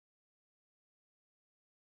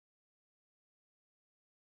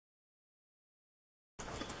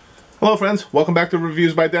Hello friends, welcome back to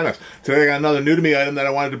Reviews by Dennis. Today I got another new to me item that I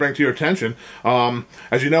wanted to bring to your attention.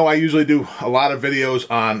 As you know, I usually do a lot of videos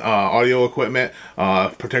on audio equipment,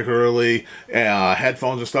 particularly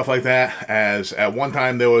headphones and stuff like that, as at one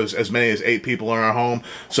time there was as many as 8 people in our home,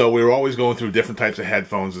 so we were always going through different types of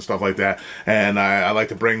headphones and stuff like that, and I like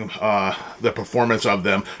to bring the performance of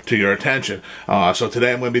them to your attention. So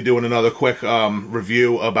today I'm going to be doing another quick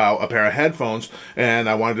review about a pair of headphones, and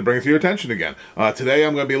I wanted to bring it to your attention again. Today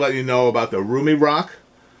I'm going to be letting you know about the RoomyRoc.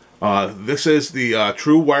 This is the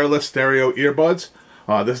true wireless stereo earbuds.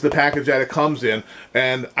 This is the package that it comes in,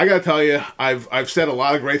 and I gotta tell you, I've said a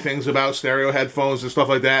lot of great things about stereo headphones and stuff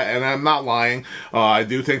like that, and I'm not lying. I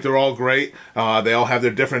do think they're all great. They all have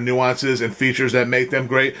their different nuances and features that make them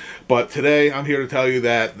great, but today I'm here to tell you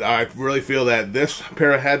that I really feel that this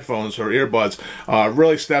pair of headphones or earbuds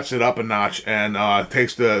really steps it up a notch and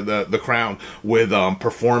takes the crown with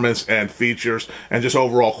performance and features and just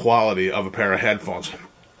overall quality of a pair of headphones.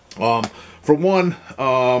 For one,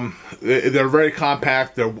 they're very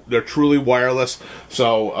compact. They're truly wireless,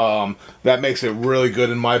 so that makes it really good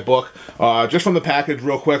in my book. Just from the package,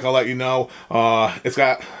 real quick, I'll let you know it's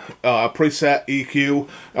got preset EQ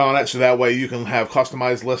on it, so that way you can have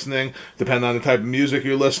customized listening depending on the type of music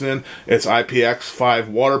you're listening. It's IPX5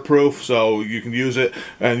 waterproof, so you can use it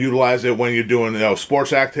and utilize it when you're doing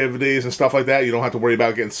sports activities and stuff like that. You don't have to worry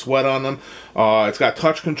about getting sweat on them. It's got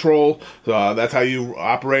touch control. That's how you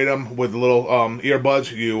operate them with the little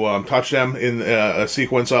earbuds. You touch them in a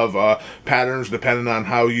sequence of patterns depending on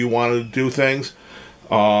how you want to do things.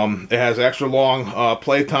 It has extra long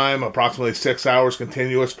playtime, approximately 6 hours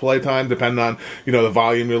continuous playtime, depending on the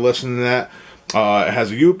volume you're listening at. It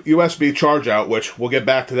has a USB charge out, which we'll get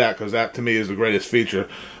back to that because that to me is the greatest feature.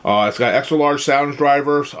 It's got extra large sound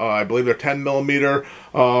drivers. I believe they're 10mm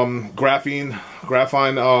graphene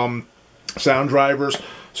sound drivers,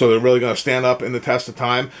 so they're really going to stand up in the test of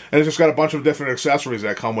time. And it's just got a bunch of different accessories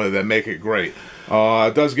that come with it that make it great.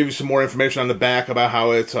 It does give you some more information on the back about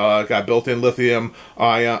how it's got built-in lithium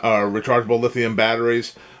rechargeable lithium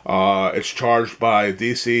batteries. It's charged by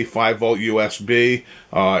DC 5-volt USB.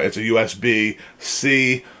 It's a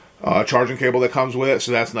USB-C charging cable that comes with it,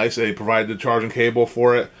 so that's nice. They provide the charging cable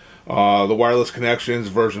for it. The wireless connections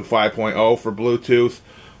version 5.0 for Bluetooth,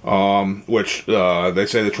 which they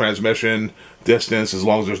say the transmission distance, as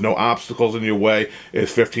long as there's no obstacles in your way,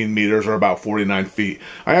 is 15 meters or about 49 feet.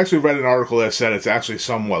 I actually read an article that said it's actually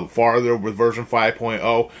somewhat farther with version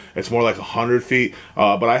 5.0. It's more like 100 feet,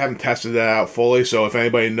 but I haven't tested that out fully, so if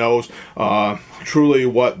anybody knows truly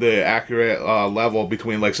what the accurate level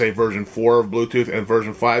between, like, say, version 4 of Bluetooth and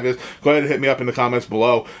version 5 is, go ahead and hit me up in the comments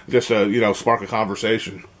below just to, spark a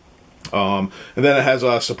conversation. And then it has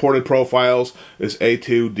supported profiles is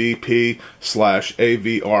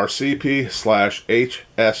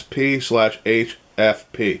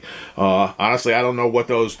A2DP/AVRCP/HSP/HFP. Honestly, I don't know what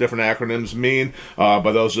those different acronyms mean,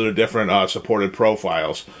 but those are the different supported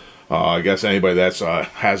profiles. I guess anybody that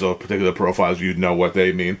has a particular profiles, you'd know what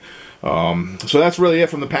they mean. So that's really it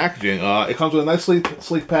from the packaging. It comes with a nice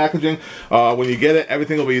sleek packaging. When you get it,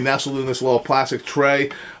 everything will be nestled in this little plastic tray.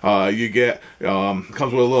 You get comes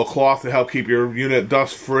with a little cloth to help keep your unit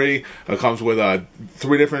dust free. It comes with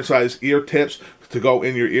 3 different size ear tips to go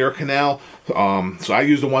in your ear canal. So I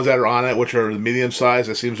use the ones that are on it, which are the medium size.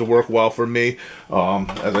 That seems to work well for me.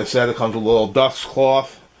 As I said, it comes with a little dust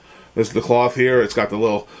cloth. This is the cloth here. It's got the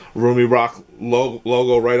little RoomyRoc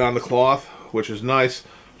logo right on the cloth, which is nice.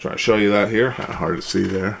 Try to show you that here. Hard to see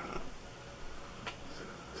there.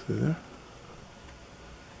 See there?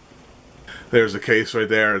 There's the case right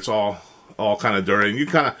there. It's all kind of dirty. And you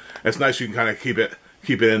it's nice. You can kind of keep it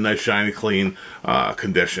in nice, shiny, clean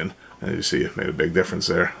condition. And you see, it made a big difference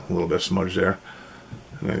there. A little bit of smudge there.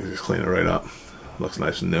 And then you just clean it right up. Looks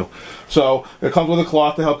nice and new. So it comes with a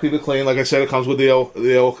cloth to help keep it clean. Like I said, it comes with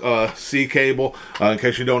the C cable. In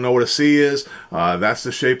case you don't know what a C is, that's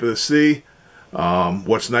the shape of the C.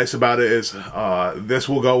 What's nice about it is this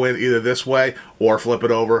will go in either this way or flip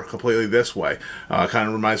it over completely this way. Kind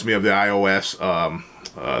of reminds me of the iOS,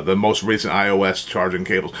 the most recent iOS charging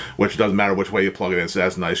cables, which doesn't matter which way you plug it in, so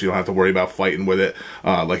that's nice. You don't have to worry about fighting with it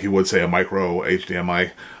like you would, say, a micro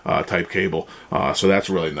HDMI type cable. So that's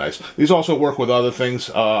really nice. These also work with other things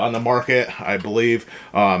on the market. I believe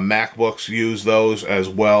MacBooks use those, as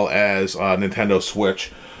well as Nintendo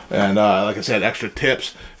Switch. And like I said, extra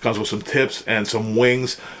tips. Comes with some tips and some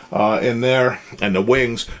wings in there. And the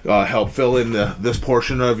wings help fill in this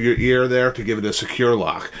portion of your ear there to give it a secure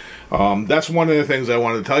lock. That's one of the things I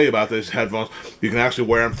wanted to tell you about these headphones. You can actually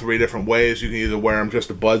wear them 3 different ways. You can either wear them just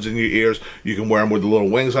the buds in your ears. You can wear them with the little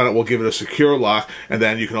wings on it. We'll give it a secure lock. And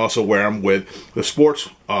then you can also wear them with the sports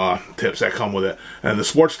tips that come with it. And the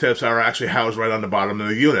sports tips are actually housed right on the bottom of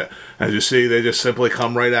the unit. As you see, they just simply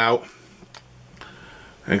come right out.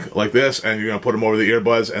 And like this, and you're going to put them over the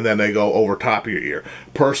earbuds, and then they go over top of your ear.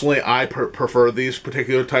 Personally, I prefer these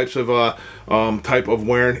particular types of type of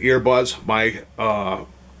wearing earbuds. My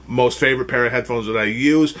most favorite pair of headphones that I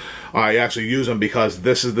use, I actually use them because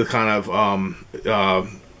this is the kind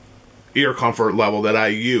of ear comfort level that I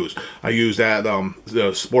use. I use that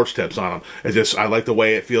the sports tips on them. It's just, I like the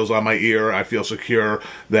way it feels on my ear. I feel secure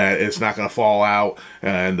that it's not going to fall out,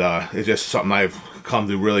 and it's just something I've come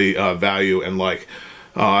to really value and like.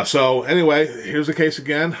 So anyway, here's the case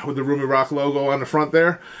again with the RoomyRoc logo on the front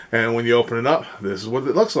there, and when you open it up, this is what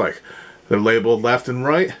it looks like. They're labeled left and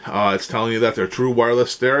right. It's telling you that they're true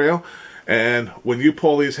wireless stereo, and when you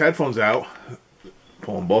pull these headphones out,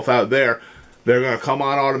 pull them both out there, they're going to come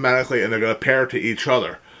on automatically, and they're going to pair to each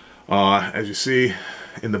other. As you see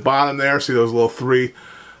in the bottom there, see those little 3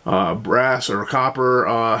 brass or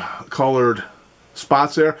copper colored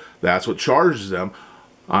spots there? That's what charges them.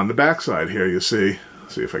 On the back side here, you see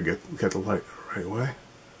if I get the light the right way.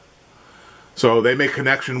 So they make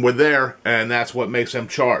connection with there, and that's what makes them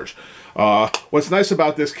charge. What's nice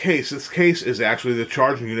about this case is actually the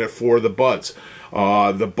charging unit for the buds.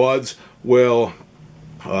 The buds will,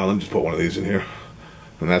 let me just put one of these in here,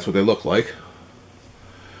 and that's what they look like.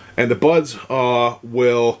 And the buds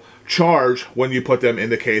will charge when you put them in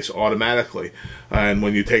the case automatically, and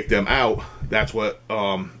when you take them out, that's what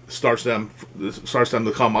starts them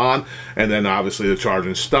to come on, and then obviously the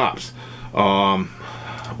charging stops.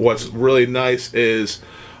 What's really nice is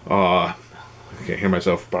I can't hear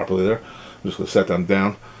myself properly there. I'm just going to set them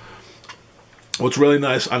down. What's really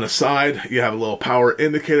nice, on the side, you have a little power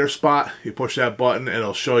indicator spot. You push that button, and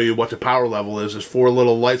it'll show you what the power level is. There's 4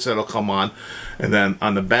 little lights that'll come on. And then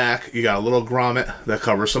on the back, you got a little grommet that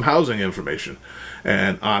covers some housing information.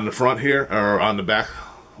 And on the front here, or on the back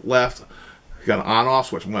left, you got an on-off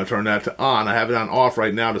switch. I'm going to turn that to on. I have it on off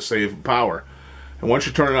right now to save power. And once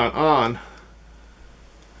you turn it on,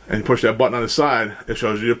 and you push that button on the side, it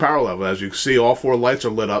shows you your power level. As you can see, all 4 lights are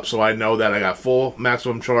lit up, so I know that I got full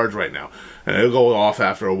maximum charge right now. And it'll go off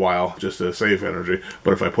after a while just to save energy.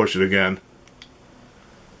 But if I push it again,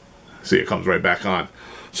 see, it comes right back on.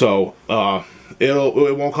 So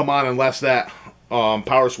it won't come on unless that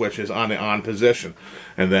power switch is on the on position.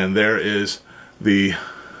 And then there is the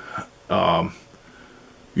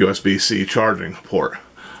USB-C charging port.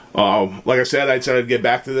 Like I said I'd get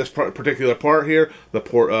back to this particular part here, the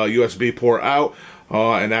port, USB port out,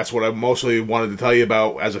 and that's what I mostly wanted to tell you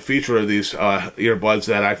about as a feature of these earbuds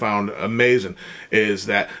that I found amazing, is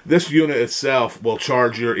that this unit itself will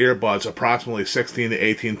charge your earbuds approximately 16 to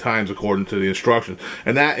 18 times according to the instructions,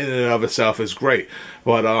 and that in and of itself is great.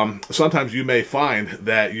 But sometimes you may find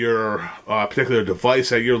that your particular device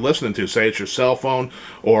that you're listening to, say it's your cell phone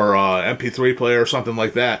or MP3 player or something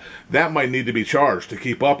like that, that might need to be charged to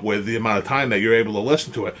keep up with the amount of time that you're able to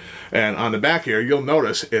listen to it. And on the back here, you'll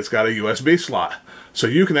notice it's got a USB slot. So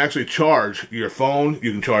you can actually charge your phone,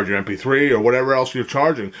 you can charge your MP3 or whatever else you're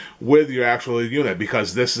charging with your actual unit,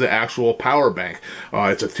 because this is the actual power bank.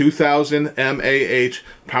 It's a 2000 mAh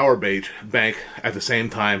power bank at the same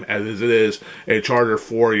time as it is a charger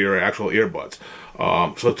for your actual earbuds.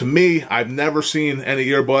 So to me, I've never seen any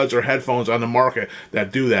earbuds or headphones on the market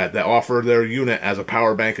that do that offer their unit as a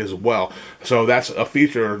power bank as well. So that's a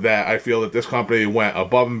feature that I feel that this company went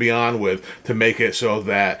above and beyond with to make it so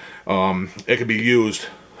that it can be used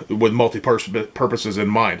with multi-purposes in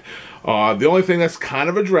mind. The only thing that's kind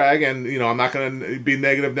of a drag, and you know, I'm not going to be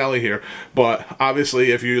negative Nelly here, but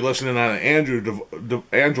obviously if you're listening on an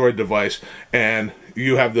Android device and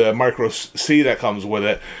you have the micro C that comes with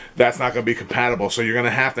it, that's not going to be compatible. So you're going to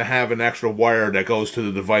have an extra wire that goes to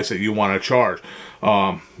the device that you want to charge.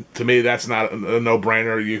 To me, that's not a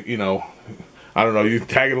no-brainer. You know, I don't know, you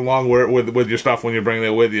tag it along with your stuff when you're bringing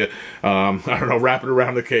it with you. I don't know, wrap it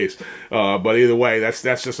around the case. But either way, that's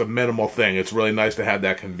just a minimal thing. It's really nice to have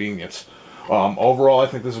that convenience. Overall, I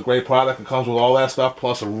think this is a great product. It comes with all that stuff,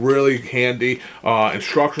 plus a really handy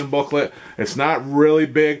instruction booklet. It's not really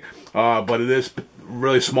big, but it is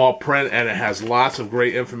really small print, and it has lots of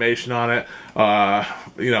great information on it.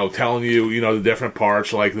 You know, telling you, you know, the different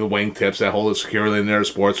parts, like the wing tips that hold it securely in there,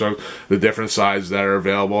 sports, or the different sides that are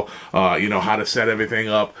available. You know, how to set everything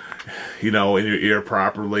up, you know, in your ear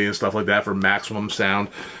properly and stuff like that for maximum sound.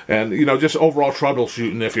 And, you know, just overall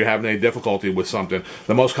troubleshooting if you're having any difficulty with something.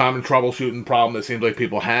 The most common troubleshooting problem that seems like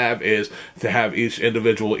people have is to have each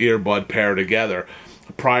individual earbud pair together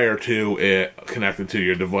prior to it connected to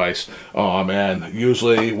your device. And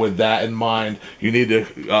usually with that in mind, you need to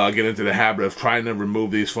get into the habit of trying to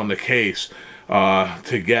remove these from the case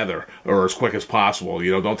together, or as quick as possible.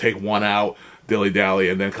 You know, don't take one out, dilly-dally,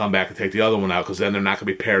 and then come back and take the other one out, because then they're not going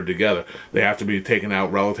to be paired together. They have to be taken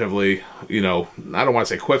out relatively, you know, I don't want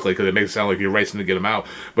to say quickly, because it makes it sound like you're racing to get them out,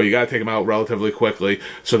 but you got to take them out relatively quickly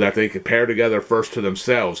so that they can pair together first to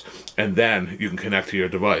themselves, and then you can connect to your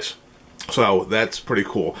device. So that's pretty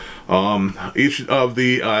cool. Each of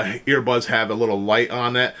the earbuds have a little light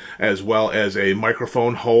on it, as well as a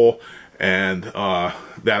microphone hole, and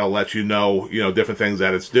that'll let you know, different things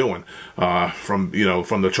that it's doing, from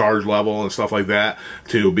the charge level and stuff like that,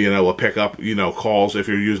 to being able to pick up, calls if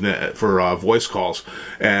you're using it for voice calls.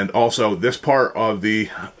 And also, this part of the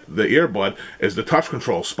earbud is the touch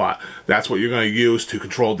control spot. That's what you're going to use to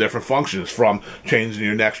control different functions, from changing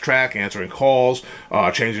your next track, answering calls,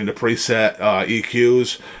 changing the preset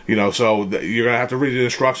EQs. So you're going to have to read the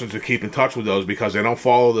instructions to keep in touch with those, because they don't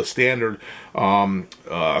follow the standard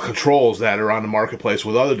controls that are on the marketplace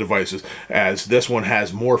with other devices, as this one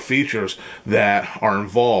has more features that are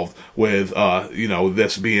involved with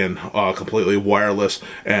this being completely wireless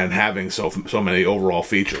and having so many overall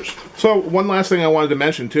features. So one last thing I wanted to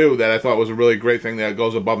mention too, that I thought was a really great thing that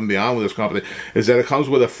goes above and beyond with this company, is that it comes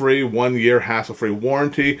with a free 1-year hassle-free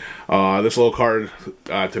warranty. This little card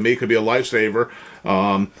to me could be a lifesaver.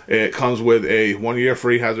 It comes with a 1-year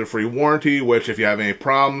free hazard-free warranty, which if you have any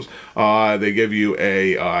problems, they give you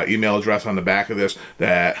a email address on the back of this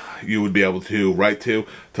that you would be able to write to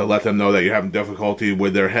let them know that you're having difficulty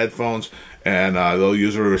with their headphones, and they'll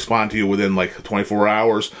usually respond to you within like 24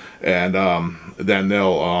 hours, and then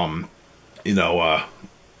they'll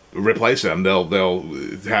replace them. They'll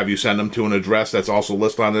have you send them to an address that's also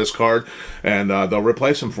listed on this card, and they'll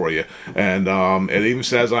replace them for you. And it even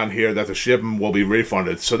says on here that the shipping will be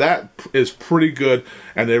refunded. So that is pretty good,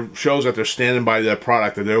 and it shows that they're standing by their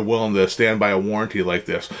product, and they're willing to stand by a warranty like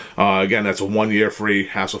this. Again, that's a 1-year free,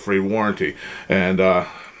 hassle-free warranty, and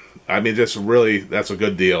I mean, just really, that's a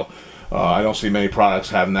good deal. I don't see many products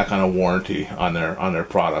having that kind of warranty on their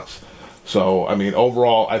products. So, I mean,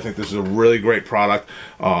 overall, I think this is a really great product.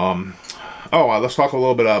 Let's talk a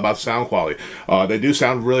little bit about sound quality. They do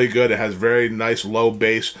sound really good. It has very nice low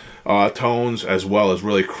bass tones, as well as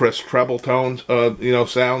really crisp treble tones,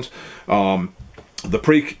 sounds. The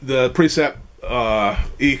preset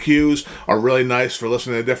EQs are really nice for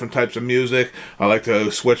listening to different types of music. I like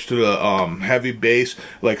to switch to the heavy bass,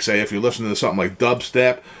 like say if you're listening to something like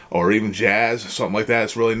dubstep or even jazz, something like that,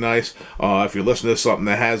 it's really nice. If you're listening to something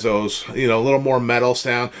that has those, a little more metal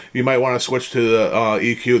sound, you might want to switch to the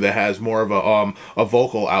EQ that has more of a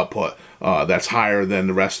vocal output that's higher than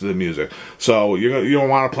the rest of the music. So you don't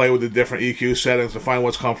want to play with the different EQ settings to find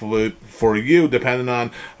what's comfortable for you, depending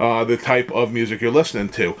on the type of music you're listening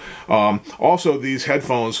to. Also, these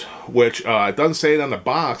headphones, which it doesn't say it on the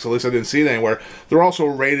box, at least I didn't see it anywhere, they're also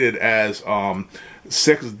rated as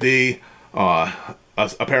 6D,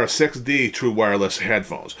 a pair of 6D true wireless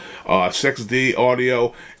headphones. 6D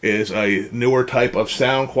audio is a newer type of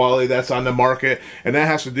sound quality that's on the market, and that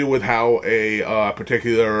has to do with how a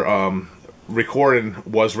particular recording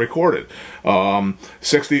was recorded.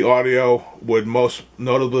 6D audio would most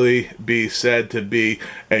notably be said to be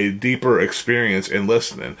a deeper experience in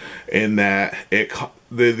listening, in that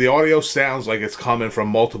the audio sounds like it's coming from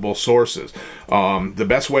multiple sources. The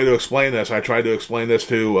best way to explain this, I tried to explain this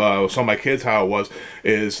to some of my kids how it was,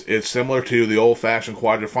 is it's similar to the old-fashioned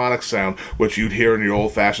quadraphonic sound, which you'd hear in your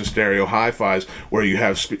old-fashioned stereo hi-fis, where you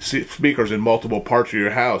have speakers in multiple parts of your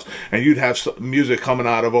house, and you'd have music coming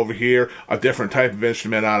out of over here, a different type of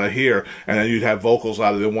instrument out of here, and then you'd have vocals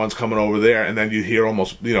out of the ones coming over there, and then you'd hear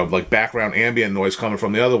almost, like background ambient noise coming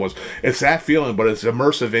from the other ones. It's that feeling, but it's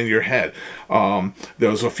immersive in your head. There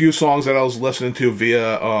was a few songs that I was listening to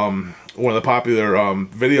via one of the popular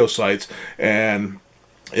video sites, and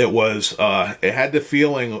it was it had the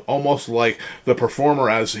feeling almost like the performer,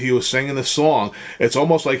 as he was singing the song, it's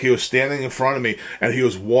almost like he was standing in front of me and he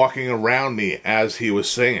was walking around me as he was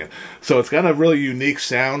singing. So it's got a really unique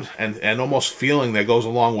sound and almost feeling that goes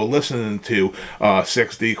along with listening to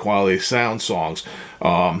 6D quality sound songs.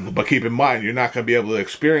 But keep in mind, you're not going to be able to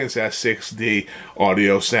experience that 6D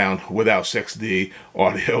audio sound without 6D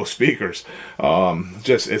audio speakers.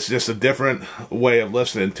 It's just a different way of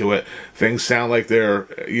listening to it. Things sound like they're,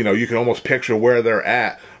 you can almost picture where they're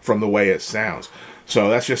at from the way it sounds. So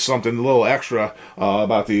that's just something a little extra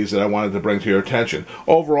about these that I wanted to bring to your attention.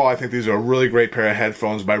 Overall, I think these are a really great pair of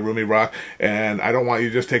headphones by RoomyRoc, and I don't want you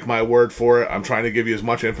to just take my word for it. I'm trying to give you as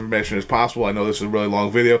much information as possible. I know this is a really long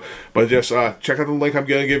video, but just check out the link I'm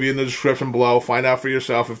going to give you in the description below. Find out for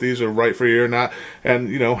yourself if these are right for you or not, and,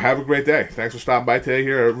 you know, have a great day. Thanks for stopping by today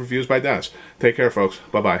here at Reviews by Dennis. Take care, folks.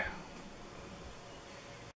 Bye-bye.